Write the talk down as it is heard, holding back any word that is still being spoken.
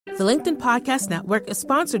The LinkedIn Podcast Network is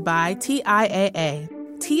sponsored by TIAA.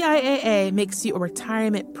 TIAA makes you a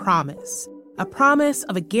retirement promise, a promise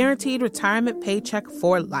of a guaranteed retirement paycheck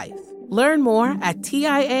for life. Learn more at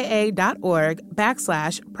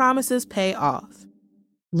TIAA.org/promises pay off.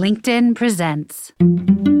 LinkedIn presents.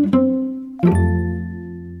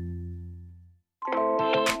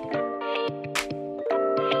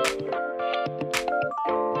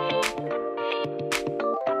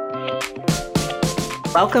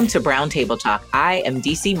 Welcome to Brown Table Talk. I am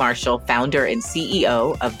DC Marshall, founder and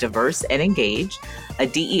CEO of Diverse and Engage, a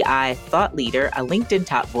DEI thought leader, a LinkedIn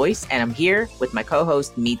top voice, and I'm here with my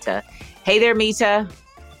co-host, Mita. Hey there, Mita.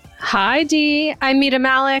 Hi, Dee. I'm Mita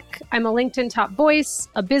Malik. I'm a LinkedIn top voice,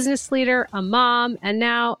 a business leader, a mom, and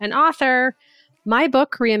now an author. My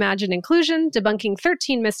book, Reimagine Inclusion, Debunking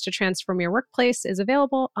 13 Myths to Transform Your Workplace, is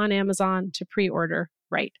available on Amazon to pre-order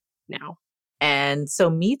right now. And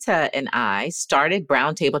so Mita and I started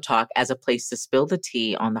Brown Table Talk as a place to spill the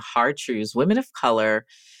tea on the hard truths women of color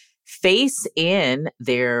face in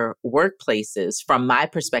their workplaces from my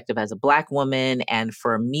perspective as a Black woman, and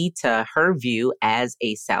for Mita, her view as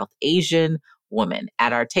a South Asian woman.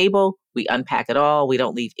 At our table, we unpack it all. We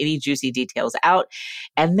don't leave any juicy details out.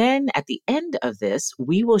 And then at the end of this,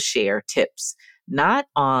 we will share tips, not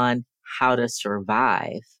on how to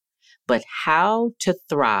survive, but how to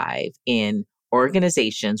thrive in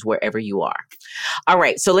organizations wherever you are. All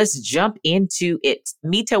right, so let's jump into it.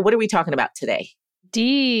 Mita, what are we talking about today?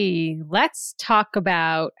 Dee, let's talk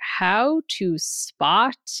about how to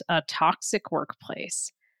spot a toxic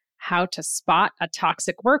workplace. How to spot a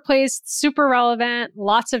toxic workplace. Super relevant.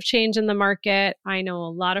 Lots of change in the market. I know a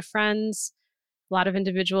lot of friends, a lot of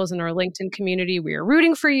individuals in our LinkedIn community. We are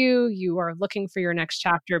rooting for you. You are looking for your next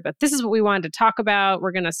chapter, but this is what we wanted to talk about.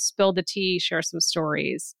 We're going to spill the tea, share some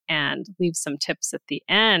stories, and leave some tips at the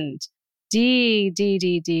end. Dee.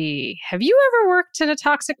 Have you ever worked in a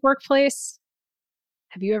toxic workplace?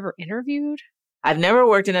 Have you ever interviewed? I've never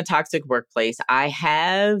worked in a toxic workplace. I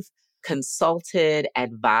have consulted,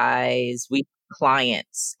 advised, we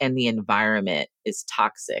clients, and the environment is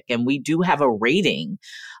toxic. And we do have a rating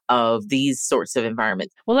of these sorts of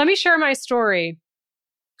environments. Well, let me share my story.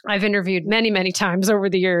 I've interviewed many times over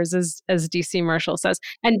the years, as DC Marshall says.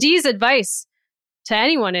 And Dee's advice to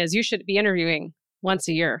anyone is you should be interviewing once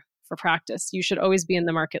a year for practice. You should always be in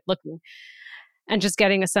the market looking and just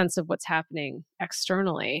getting a sense of what's happening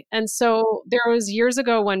externally. And so there was years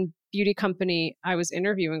ago one beauty company I was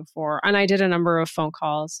interviewing for, and I did a number of phone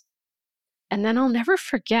calls. And then I'll never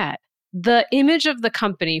forget the image of the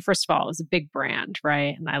company. First of all, it was a big brand,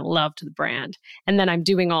 right? And I loved the brand. And then I'm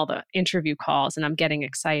doing all the interview calls and I'm getting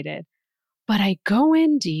excited. But I go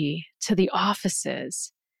in, Dee, to the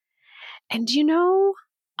offices. And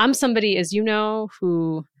I'm somebody, as you know,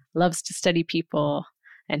 who loves to study people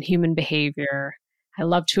and human behavior. I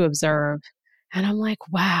love to observe. And I'm like,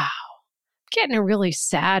 wow, I'm getting a really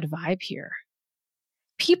sad vibe here.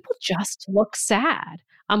 People just look sad.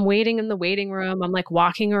 I'm waiting in the waiting room. I'm like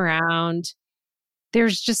walking around.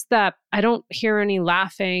 There's just that, I don't hear any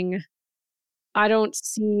laughing. I don't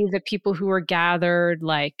see the people who are gathered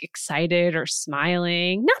like excited or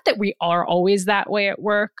smiling. Not that we are always that way at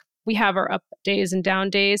work. We have our up days and down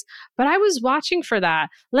days, but I was watching for that.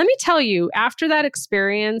 Let me tell you, after that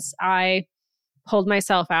experience, I pulled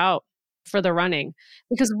myself out for the running,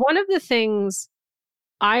 because one of the things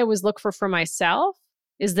I always look for myself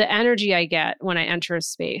is the energy I get when I enter a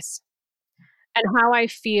space and how I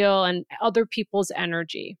feel and other people's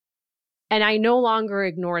energy. And I no longer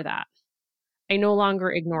ignore that.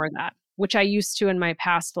 Which I used to in my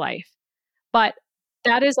past life. But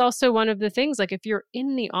that is also one of the things, like if you're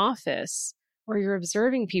in the office or you're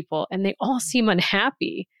observing people and they all seem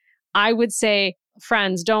unhappy, I would say,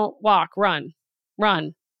 friends, don't walk, run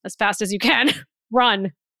as fast as you can,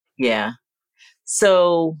 run. Yeah.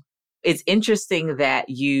 So it's interesting that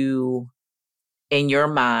you, in your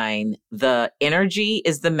mind, the energy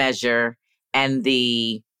is the measure and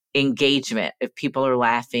the engagement, if people are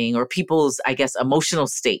laughing or people's, I guess, emotional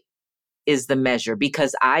state is the measure,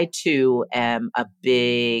 because I too am a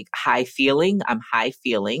big high feeling. I'm high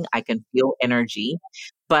feeling. I can feel energy,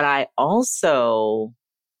 but I also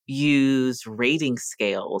use rating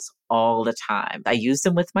scales all the time. I use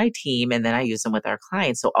them with my team and then I use them with our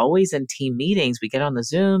clients. So always in team meetings, we get on the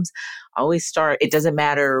Zooms, always start. It doesn't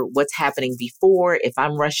matter what's happening before. If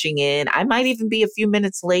I'm rushing in, I might even be a few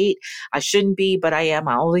minutes late. I shouldn't be, but I am.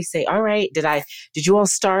 I always say, all right, did you all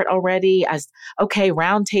start already? Okay,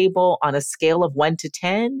 round table on a scale of 1 to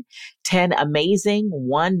 10, 10 amazing,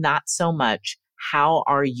 1 not so much. How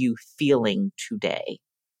are you feeling today?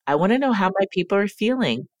 I want to know how my people are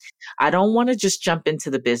feeling. I don't want to just jump into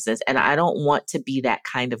the business, and I don't want to be that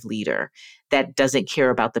kind of leader that doesn't care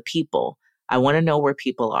about the people. I want to know where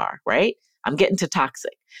people are, right? I'm getting to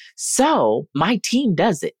toxic. So my team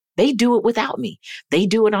does it. They do it without me. They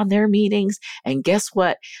do it on their meetings. And guess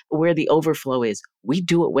what? Where the overflow is, we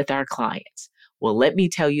do it with our clients. Well, let me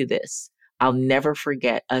tell you this. I'll never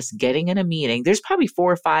forget us getting in a meeting. There's probably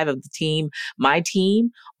 4 or 5 of the team, my team,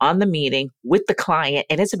 on the meeting with the client,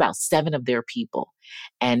 and it's about 7 of their people.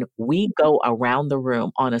 And we go around the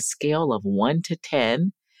room on a scale of 1 to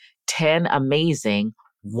 10, 10 amazing,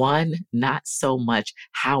 1 not so much.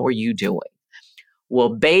 How are you doing? Well,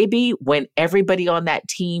 baby, when everybody on that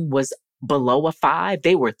team was below a 5,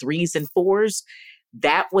 they were 3s and 4s.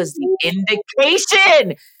 That was the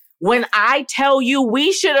indication. When I tell you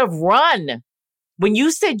we should have run, when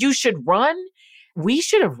you said you should run, we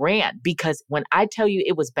should have ran, because when I tell you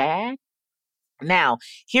it was bad. Now,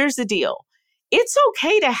 here's the deal. It's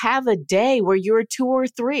okay to have a day where you're a 2 or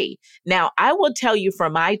 3. Now, I will tell you,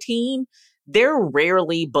 for my team, they're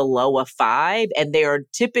rarely below a 5, and they are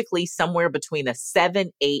typically somewhere between a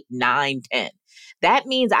 7, 8, 9, 10. That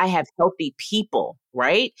means I have healthy people,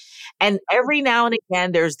 right? And every now and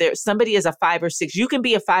again, there's somebody is a 5 or 6. You can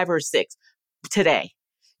be a 5 or 6 today.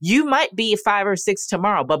 You might be a 5 or 6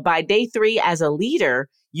 tomorrow, but by day 3, as a leader,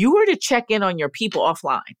 you were to check in on your people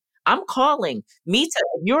offline. I'm calling. Mita,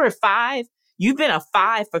 you're a 5. You've been a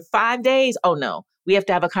 5 for 5 days. Oh no, we have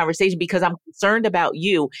to have a conversation because I'm concerned about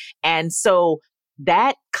you. And so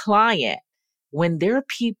that client, when their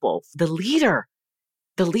people, the leader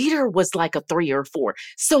was like a 3 or 4.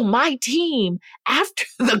 So my team, after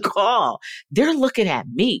the call, they're looking at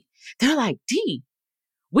me. They're like, D,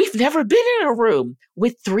 we've never been in a room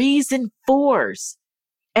with 3s and 4s.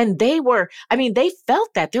 And they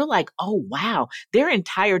felt that. They're like, oh, wow, their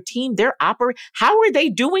entire team, how are they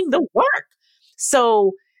doing the work?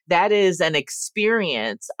 So that is an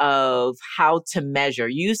experience of how to measure.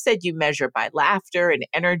 You said you measure by laughter and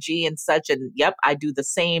energy and such. And yep, I do the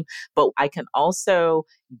same. But I can also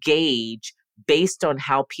gauge based on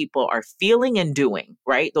how people are feeling and doing,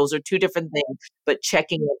 right? Those are 2 different things, but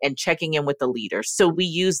checking in with the leader. So we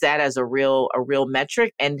use that as a real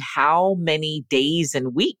metric. And how many days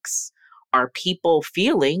and weeks are people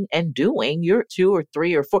feeling and doing? You're 2 or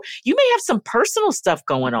 3 or 4. You may have some personal stuff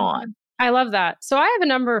going on. I love that. So I have a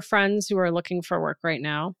number of friends who are looking for work right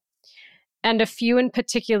now, and a few in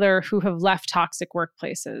particular who have left toxic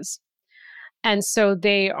workplaces. And so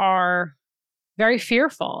they are very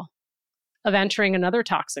fearful of entering another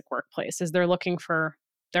toxic workplace as they're looking for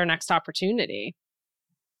their next opportunity.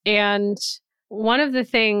 And one of the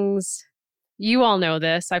things, you all know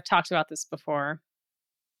this, I've talked about this before.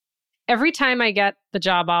 Every time I get the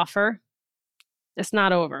job offer, it's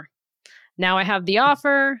not over. Now I have the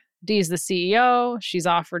offer. Dee's the CEO. She's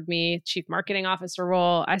offered me Chief Marketing Officer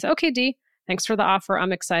role. I said, okay, Dee, thanks for the offer.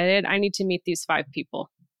 I'm excited. I need to meet these 5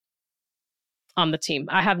 people on the team.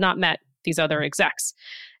 I have not met these other execs.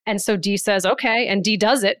 And so Dee says, okay. And Dee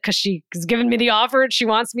does it because she's given me the offer and she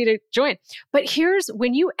wants me to join. But here's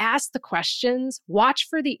when you ask the questions, watch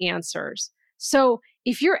for the answers. So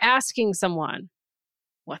if you're asking someone,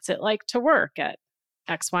 what's it like to work at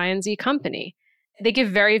X, Y, and Z company? They give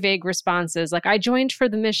very vague responses like, I joined for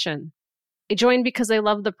the mission. I joined because I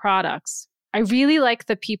love the products. I really like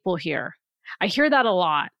the people here. I hear that a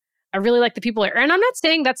lot. I really like the people here. And I'm not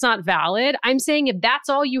saying that's not valid. I'm saying if that's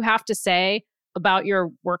all you have to say about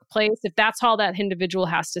your workplace, if that's all that individual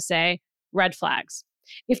has to say, red flags.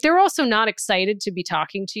 If they're also not excited to be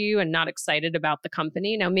talking to you and not excited about the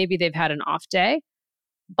company, now maybe they've had an off day,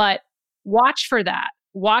 but watch for that.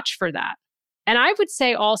 Watch for that. And I would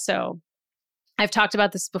say also, I've talked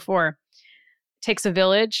about this before, it takes a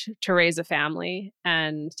village to raise a family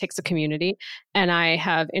and takes a community. And I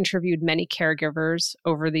have interviewed many caregivers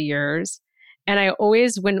over the years. And I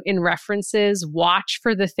always, when in references, watch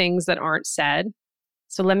for the things that aren't said.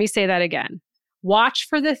 So let me say that again. Watch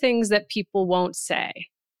for the things that people won't say.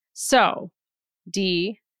 So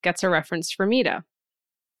Dee gets a reference for Mita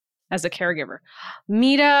as a caregiver.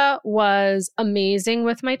 Mita was amazing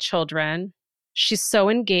with my children. She's so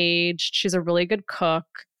engaged. She's a really good cook.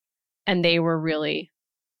 And they were really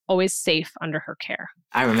always safe under her care.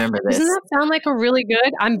 I remember this. Doesn't that sound like a really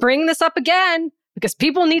good? I'm bringing this up again because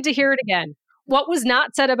people need to hear it again. What was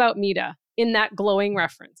not said about Mita in that glowing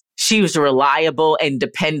reference? She was reliable and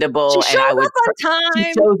dependable. She shows up on time.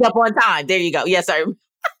 She shows up on time. There you go. Yes,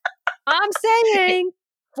 I'm saying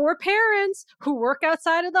for parents who work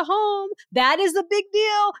outside of the home, that is a big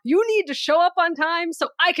deal. You need to show up on time so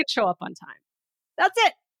I can show up on time. That's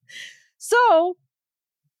it. So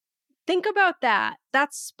think about that.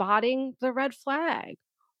 That's spotting the red flag.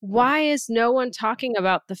 Why is no one talking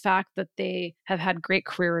about the fact that they have had great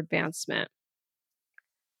career advancement?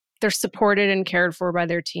 They're supported and cared for by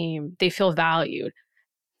their team. They feel valued.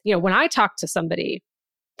 When I talk to somebody,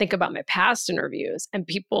 think about my past interviews, and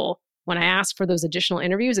people, when I ask for those additional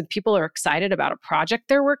interviews and people are excited about a project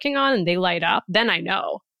they're working on and they light up, then I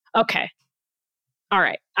know, okay, all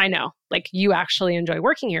right, I know, like you actually enjoy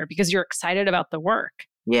working here because you're excited about the work.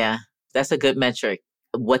 Yeah, that's a good metric,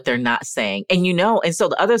 what they're not saying. And and so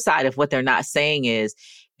the other side of what they're not saying is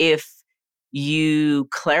if you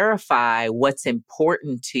clarify what's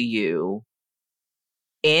important to you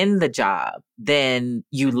in the job, then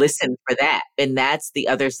you listen for that. And that's the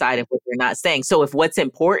other side of what they're not saying. So if what's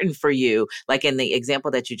important for you, like in the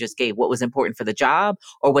example that you just gave, what was important for the job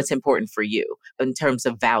or what's important for you in terms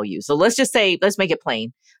of value. So let's make it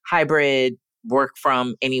plain, hybrid, work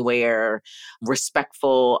from anywhere,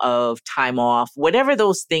 respectful of time off, whatever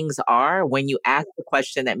those things are. When you ask the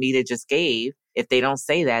question that Mita just gave, if they don't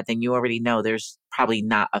say that, then you already know there's probably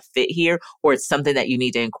not a fit here, or it's something that you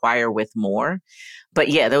need to inquire with more. But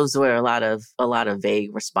yeah, those were a lot of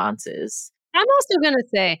vague responses. I'm also going to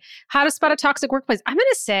say how to spot a toxic workplace. I'm going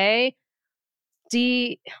to say,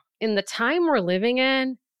 in the time we're living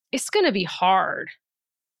in, it's going to be hard.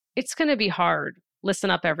 It's going to be hard.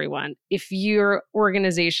 Listen up, everyone. If your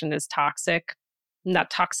organization is toxic and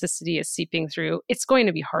that toxicity is seeping through, it's going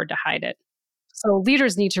to be hard to hide it. So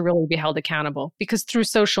leaders need to really be held accountable because through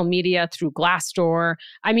social media, through Glassdoor,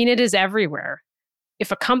 it is everywhere.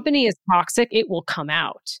 If a company is toxic, it will come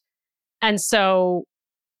out. And so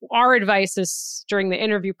our advice is during the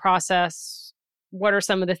interview process, what are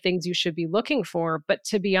some of the things you should be looking for? But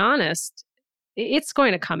to be honest, it's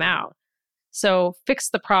going to come out. So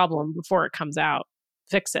fix the problem before it comes out.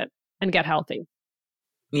 Fix it and get healthy.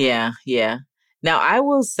 Yeah. Now, I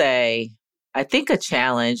will say, I think a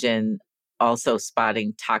challenge in also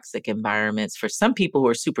spotting toxic environments for some people who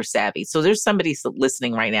are super savvy. So there's somebody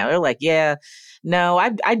listening right now. They're like, yeah, no,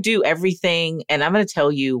 I do everything. And I'm going to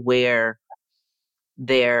tell you where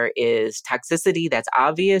there is toxicity that's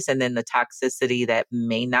obvious. And then the toxicity that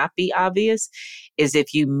may not be obvious is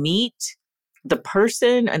if you meet the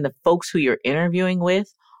person and the folks who you're interviewing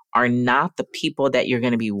with are not the people that you're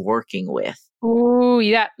going to be working with. Ooh,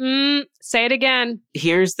 yeah. Say it again.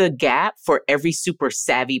 Here's the gap for every super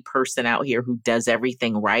savvy person out here who does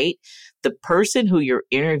everything right. The person who you're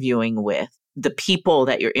interviewing with, the people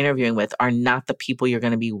that you're interviewing with are not the people you're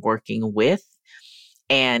going to be working with.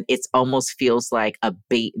 And it almost feels like a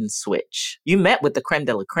bait and switch. You met with the creme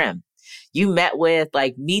de la creme. You met with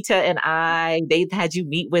like Mita and they've had you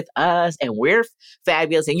meet with us and we're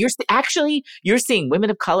fabulous. And you're seeing women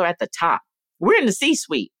of color at the top. We're in the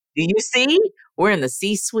C-suite. Do you see? We're in the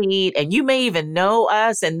C-suite and you may even know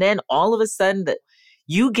us. And then all of a sudden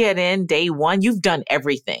you get in day one, you've done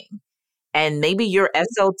everything. And maybe you're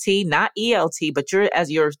SLT, not ELT, but you're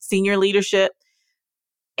as your senior leadership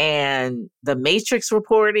and the matrix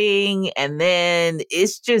reporting. And then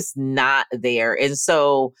it's just not there. And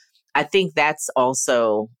so I think that's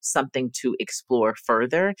also something to explore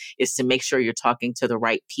further is to make sure you're talking to the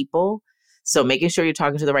right people. So making sure you're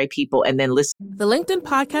talking to the right people and then listen. The LinkedIn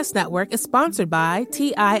Podcast Network is sponsored by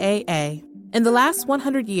TIAA. In the last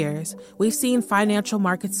 100 years, we've seen financial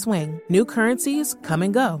markets swing, new currencies come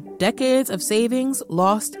and go, decades of savings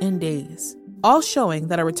lost in days, all showing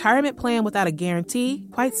that a retirement plan without a guarantee,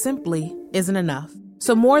 quite simply, isn't enough.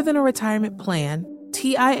 So more than a retirement plan,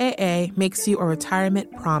 TIAA makes you a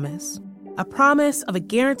retirement promise. A promise of a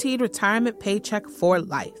guaranteed retirement paycheck for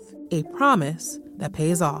life. A promise that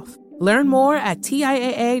pays off. Learn more at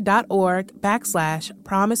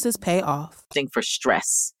TIAA.org/promisespayoff. For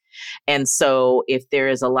stress. And so if there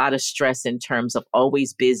is a lot of stress in terms of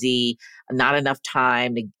always busy, not enough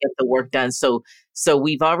time to get the work done. So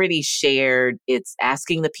we've already shared, it's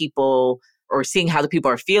asking the people or seeing how the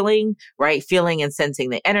people are feeling, right? Feeling and sensing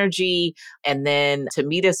the energy. And then to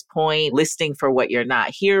Mita's point, listening for what you're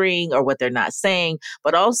not hearing or what they're not saying,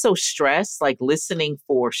 but also stress, like listening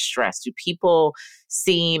for stress. Do people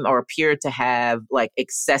seem or appear to have like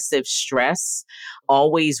excessive stress,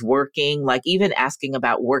 always working, like even asking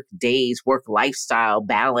about work days, work lifestyle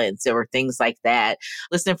balance or things like that.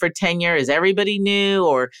 Listening for tenure. Is everybody new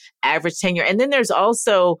or average tenure? And then there's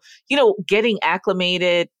also, getting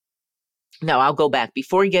acclimated. No, I'll go back.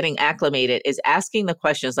 Before getting acclimated is asking the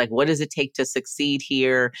questions like, what does it take to succeed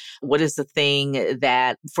here? What is the thing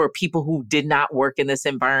that for people who did not work in this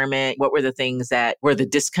environment, what were the things that were the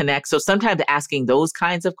disconnects? So sometimes asking those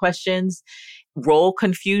kinds of questions, role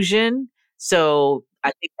confusion. So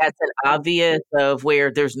I think that's an obvious of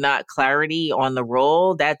where there's not clarity on the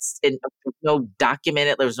role. There's no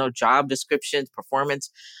documented, there's no job descriptions, performance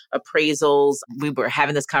appraisals. We were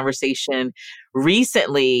having this conversation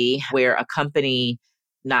recently where a company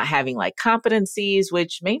not having like competencies,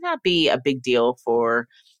 which may not be a big deal for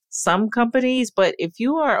some companies, but if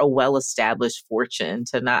you are a well-established Fortune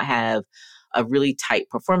to not have a really tight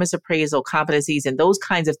performance appraisal, competencies, and those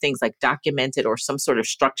kinds of things like documented or some sort of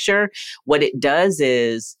structure, what it does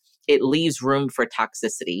is it leaves room for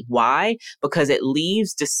toxicity. Why? Because it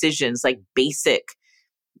leaves decisions like basic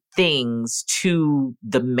things to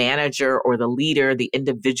the manager or the leader, the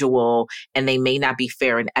individual, and they may not be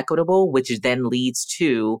fair and equitable, which then leads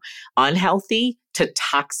to unhealthy to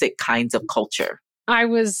toxic kinds of culture. I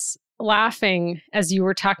was laughing as you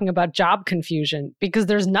were talking about job confusion because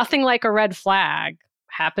there's nothing like a red flag.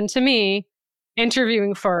 Happened to me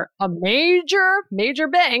interviewing for a major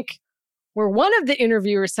bank where one of the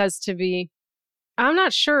interviewers says to me, I'm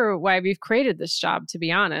not sure why we've created this job, to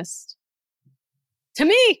be honest. To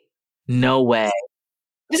me. No way.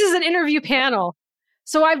 This is an interview panel.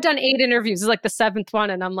 So I've done 8 interviews. This is like the 7th one.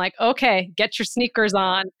 And I'm like, okay, get your sneakers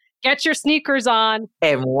on. Get your sneakers on.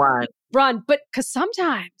 And run. But because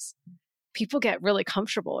sometimes people get really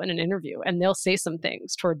comfortable in an interview and they'll say some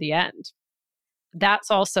things toward the end. That's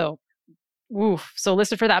also, so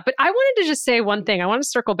listen for that. But I wanted to just say one thing. I want to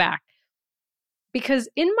circle back because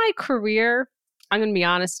in my career, I'm going to be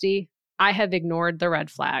honest, I have ignored the red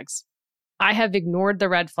flags. I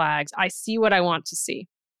see what I want to see.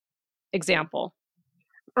 Example,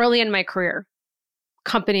 early in my career,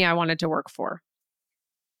 company I wanted to work for,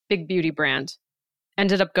 big beauty brand,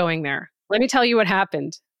 ended up going there. Let me tell you what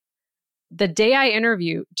happened. The day I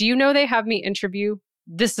interview, do you know they have me interview?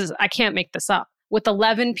 I can't make this up, with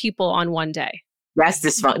 11 people on one day. That's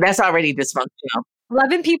already dysfunctional.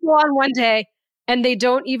 11 people on one day, and they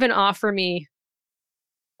don't even offer me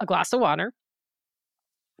a glass of water.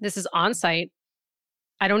 This is on site.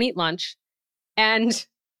 I don't eat lunch. And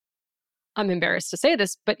I'm embarrassed to say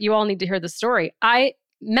this, but you all need to hear the story. I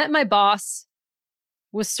met my boss,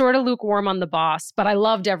 was sort of lukewarm on the boss, but I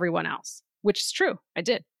loved everyone else, which is true. I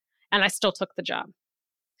did. And I still took the job.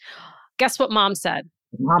 Guess what mom said?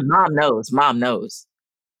 Mom knows.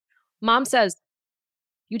 Mom says,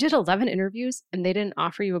 you did 11 interviews and they didn't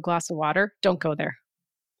offer you a glass of water? Don't go there.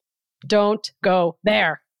 Don't go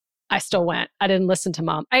there. I still went. I didn't listen to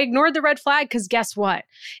mom. I ignored the red flag because guess what?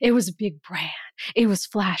 It was a big brand. It was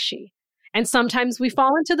flashy. And sometimes we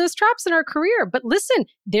fall into those traps in our career. But listen,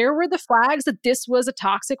 there were the flags that this was a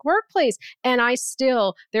toxic workplace. And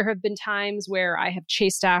there have been times where I have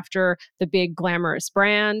chased after the big glamorous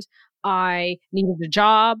brand. I needed a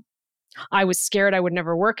job. I was scared I would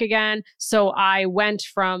never work again. So I went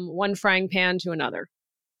from one frying pan to another.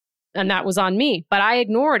 And that was on me. But I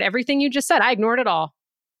ignored everything you just said. I ignored it all.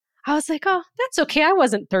 I was like, oh, that's okay. I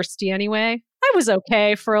wasn't thirsty anyway. I was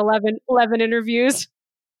okay for 11 interviews.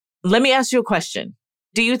 Let me ask you a question.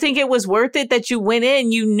 Do you think it was worth it that you went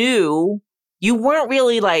in, you knew, you weren't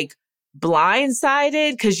really like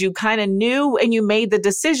blindsided because you kind of knew and you made the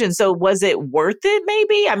decision? So was it worth it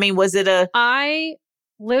maybe? I mean, was it I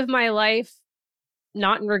live my life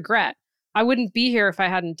not in regret. I wouldn't be here if I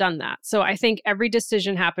hadn't done that. So I think every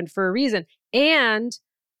decision happened for a reason. And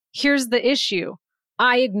here's the issue.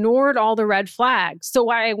 I ignored all the red flags. So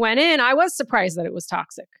when I went in, I was surprised that it was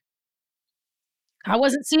toxic. I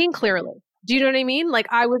wasn't seeing clearly. Do you know what I mean? Like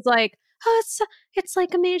I was like, oh, it's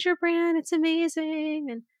like a major brand. It's amazing.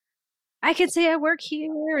 And I can say I work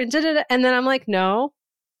here and da-da-da. And then I'm like, no.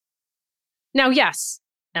 Now, yes.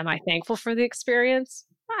 Am I thankful for the experience?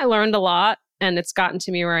 I learned a lot and it's gotten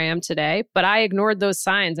to me where I am today, but I ignored those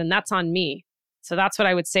signs and that's on me. So that's what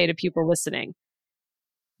I would say to people listening.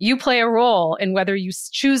 You play a role in whether you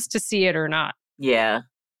choose to see it or not. Yeah.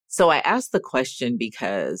 So I asked the question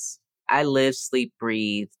because I live, sleep,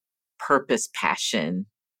 breathe, purpose, passion,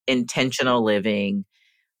 intentional living,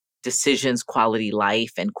 decisions, quality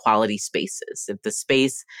life, and quality spaces. If the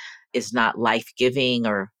space is not life-giving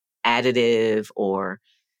or additive or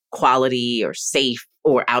quality or safe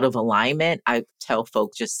or out of alignment, I tell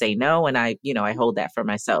folks just say no. And I hold that for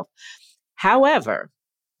myself. However,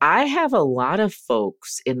 I have a lot of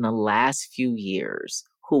folks in the last few years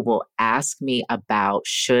who will ask me about,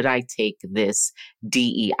 should I take this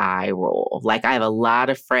DEI role? Like I have a lot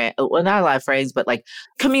of friends, well, not a lot of friends, but like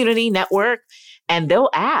community network, and they'll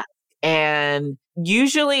ask. And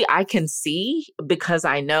usually I can see, because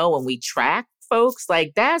I know when we track folks,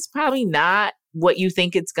 like that's probably not what you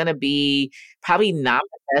think it's going to be, probably not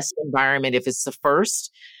the best environment if it's the first.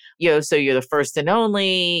 So you're the first and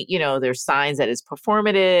only, there's signs that it's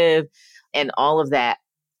performative. and all of that.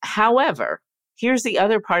 However, here's the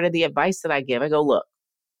other part of the advice that I give. I go, look,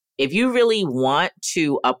 if you really want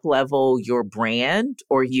to up-level your brand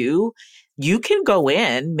or you can go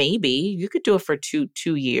in, maybe you could do it for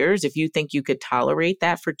two years. If you think you could tolerate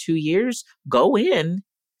that for 2 years, go in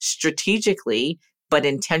strategically, but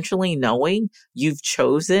intentionally knowing you've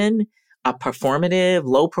chosen a performative,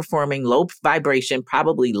 low performing, low vibration,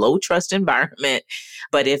 probably low trust environment.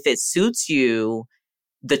 But if it suits you,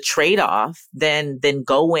 the trade-off, then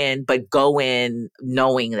go in, but go in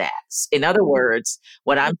knowing that. In other words,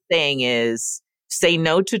 what I'm saying is say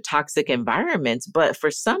no to toxic environments. But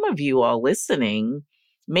for some of you all listening,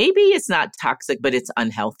 maybe it's not toxic, but it's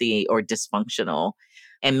unhealthy or dysfunctional.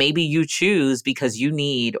 And maybe you choose because you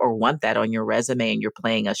need or want that on your resume and you're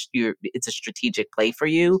playing it's a strategic play for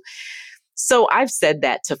you. So I've said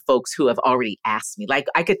that to folks who have already asked me, like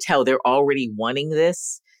I could tell they're already wanting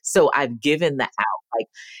this. So I've given the out. Like,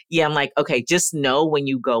 yeah, I'm like, okay, just know when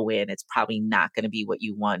you go in, it's probably not going to be what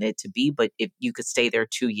you want it to be. But if you could stay there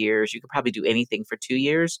 2 years, you could probably do anything for 2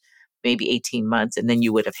 years, maybe 18 months. And then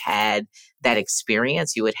you would have had that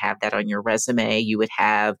experience. You would have that on your resume. You would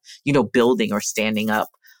have, building or standing up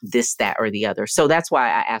this, that, or the other. So that's why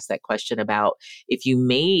I asked that question about if you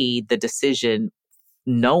made the decision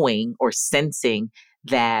knowing or sensing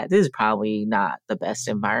that this is probably not the best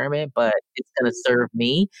environment, but it's going to serve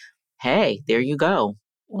me. Hey, there you go.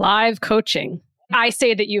 Live coaching. I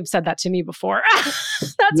say that you've said that to me before.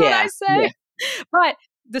 That's what I say. Yeah. But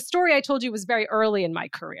the story I told you was very early in my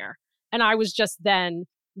career. And I was just then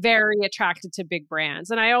very attracted to big brands.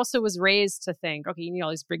 And I also was raised to think, okay, you need all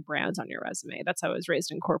these big brands on your resume. That's how I was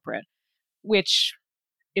raised in corporate, which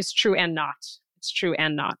is true and not. It's true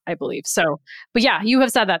and not, I believe. So, but yeah, you have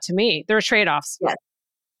said that to me. There are trade-offs. Yes.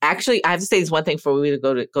 Actually, I have to say this one thing before we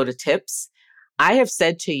go to tips. I have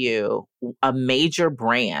said to you, a major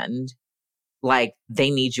brand, like they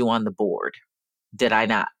need you on the board. Did I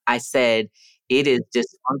not? I said, it is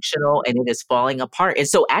dysfunctional and it is falling apart. And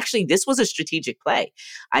so actually, this was a strategic play.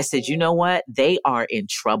 I said, you know what? They are in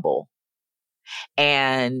trouble.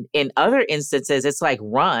 And in other instances, it's like,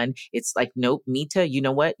 run. It's like, nope, Mita, you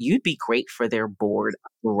know what? You'd be great for their board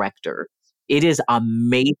of directors. It is a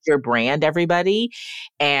major brand, everybody.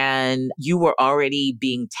 And you were already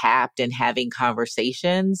being tapped and having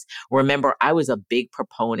conversations. Remember, I was a big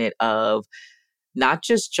proponent of not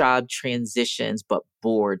just job transitions, but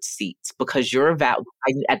board seats, because you're about,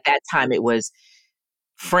 at that time, it was,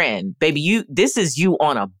 friend, baby, this is you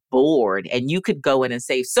on a board, and you could go in and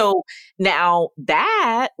say, so now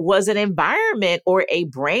that was an environment or a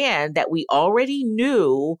brand that we already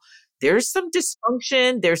knew there's some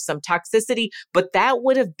dysfunction, there's some toxicity, but that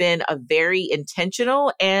would have been a very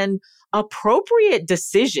intentional and appropriate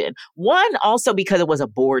decision. One, also because it was a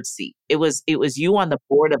board seat. It was you on the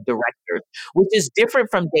board of directors, which is different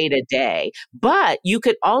from day to day. But you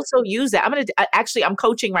could also use that. I'm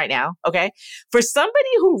coaching right now. Okay. For somebody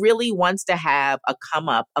who really wants to have a come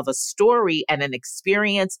up of a story and an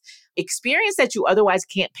experience that you otherwise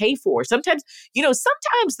can't pay for. Sometimes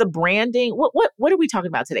the branding, what are we talking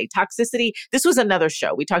about today? Toxicity. This was another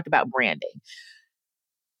show. We talked about branding.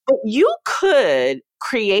 But you could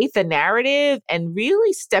create the narrative and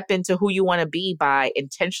really step into who you want to be by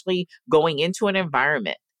intentionally going into an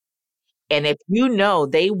environment. And if you know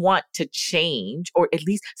they want to change, or at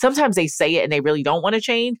least sometimes they say it and they really don't want to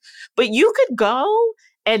change, but you could go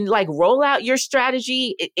and like roll out your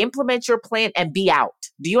strategy, implement your plan, and be out.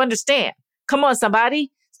 Do you understand? Come on,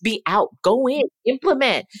 somebody. Be out. Go in,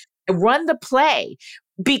 implement, run the play.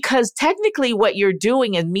 Because technically what you're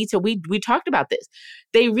doing, and Mita, we talked about this,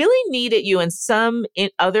 they really needed you in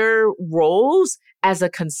other roles as a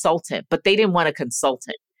consultant, but they didn't want a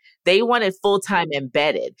consultant. They wanted full-time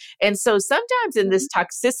embedded. And so sometimes in this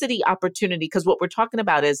toxicity opportunity, because what we're talking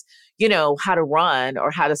about is, how to run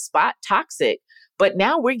or how to spot toxic, but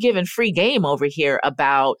now we're giving free game over here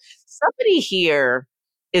about somebody here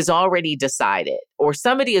is already decided or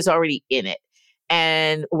somebody is already in it.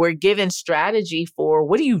 And we're given strategy for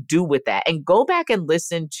what do you do with that? And go back and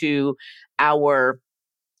listen to our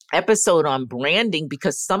episode on branding,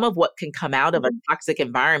 because some of what can come out of a toxic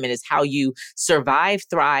environment is how you survive,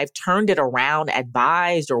 thrive, turned it around,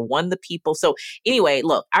 advised, or won the people. So anyway,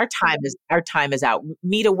 look, our time is out.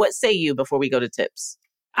 Mita, what say you before we go to tips?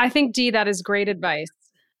 I think, Dee, that is great advice.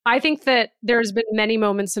 I think that there's been many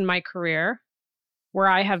moments in my career where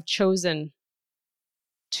I have chosen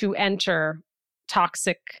to enter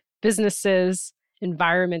toxic businesses,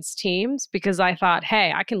 environments, teams, because I thought,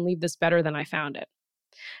 hey, I can leave this better than I found it.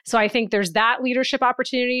 So I think there's that leadership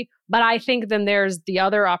opportunity, but I think then there's the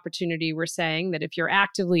other opportunity we're saying that if you're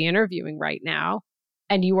actively interviewing right now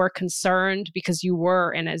and you are concerned because you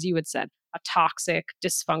were, and as you had said, a toxic,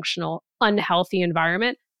 dysfunctional, unhealthy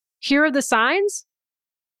environment, here are the signs,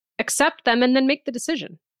 accept them, and then make the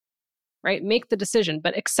decision, right? Make the decision,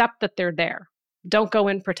 but accept that they're there. Don't go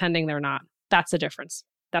in pretending they're not. That's the difference.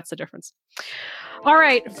 That's the difference. All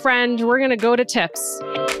right, friend, we're going to go to tips.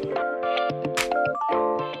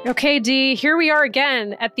 Okay, Dee, here we are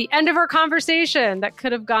again at the end of our conversation that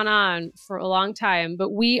could have gone on for a long time,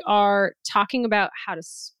 but we are talking about how to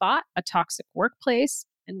spot a toxic workplace,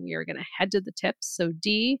 and we are going to head to the tips. So,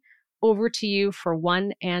 Dee, over to you for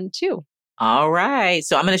 1 and 2. All right.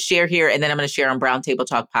 So I'm going to share here, and then I'm going to share on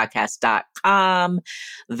browntabletalkpodcast.com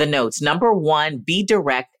the notes. Number 1, be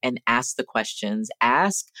direct and ask the questions.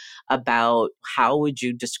 Ask about how would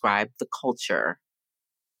you describe the culture?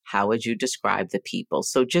 How would you describe the people?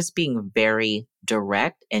 So just being very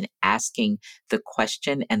direct and asking the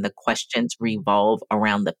question, and the questions revolve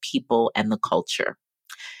around the people and the culture.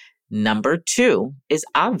 Number 2 is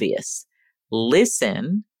obvious.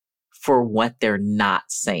 Listen for what they're not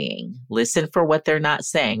saying. Listen for what they're not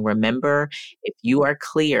saying. Remember, if you are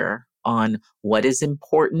clear on what is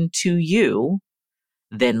important to you,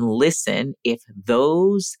 then listen if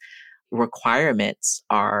those requirements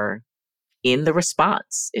are in the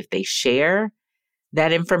response. If they share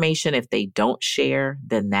that information, if they don't share,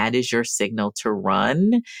 then that is your signal to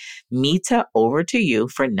run. Mita, over to you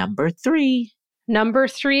for number 3. Number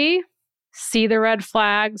 3, see the red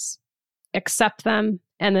flags, accept them,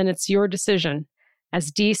 and then it's your decision. As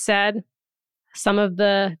Dee said, some of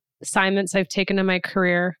the assignments I've taken in my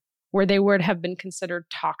career where they would have been considered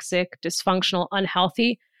toxic, dysfunctional,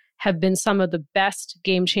 unhealthy, have been some of the best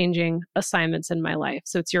game-changing assignments in my life.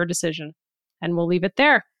 So it's your decision. And we'll leave it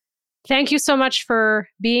there. Thank you so much for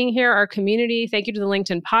being here, our community. Thank you to the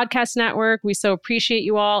LinkedIn Podcast Network. We so appreciate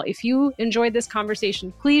you all. If you enjoyed this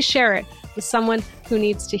conversation, please share it with someone who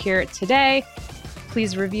needs to hear it today.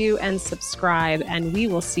 Please review and subscribe, and we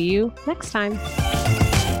will see you next time.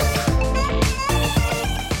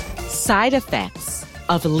 Side effects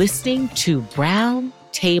of listening to Brown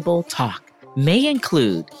Table Talk may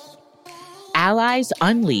include allies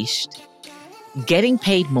unleashed, getting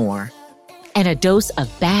paid more, and a dose of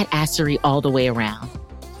badassery all the way around.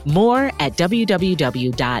 More at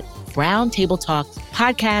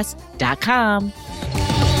www.browntabletalkpodcast.com.